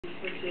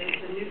which is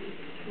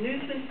the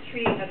nuisance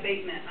tree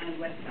abatement on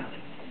West Valley.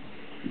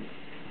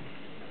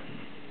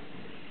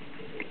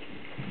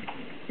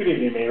 Good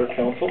evening, Mayor,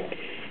 Council.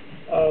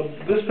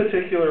 This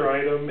particular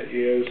item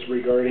is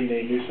regarding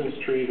a nuisance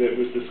tree that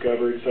was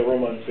discovered several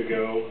months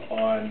ago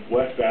on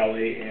West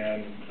Valley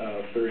and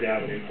 3rd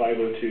Avenue,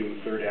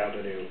 502 3rd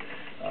Avenue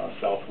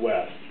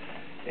Southwest.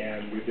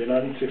 And we've been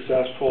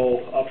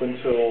unsuccessful up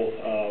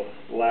until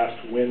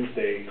last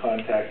Wednesday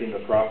contacting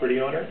the property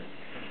owner.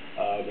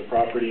 The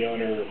property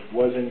owner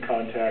was in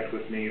contact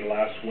with me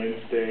last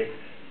Wednesday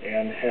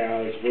and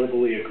has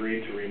verbally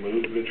agreed to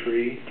remove the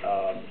tree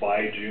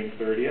by June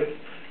 30th.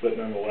 But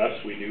nonetheless,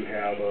 we do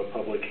have a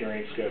public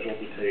hearing scheduled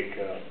to take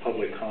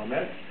public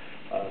comment.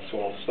 So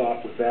I'll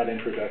stop with that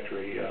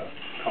introductory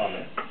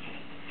comment.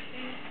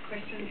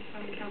 Questions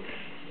from the council?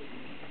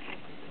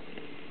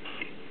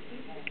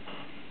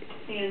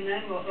 And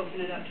then we'll open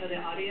it up to the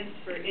audience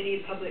for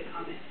any public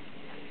comment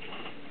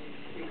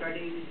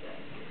regarding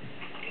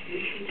the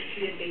nuisance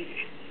tree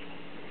abatement.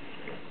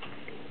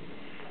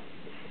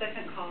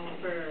 Second call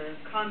for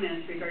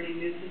comments regarding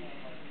nuisance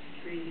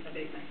tree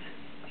abatement.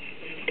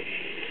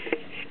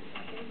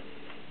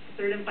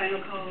 Third and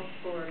final call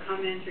for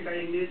comments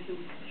regarding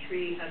nuisance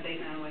tree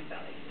abatement on West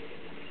Valley.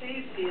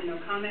 Okay, seeing no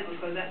comment, we'll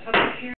close that public hearing.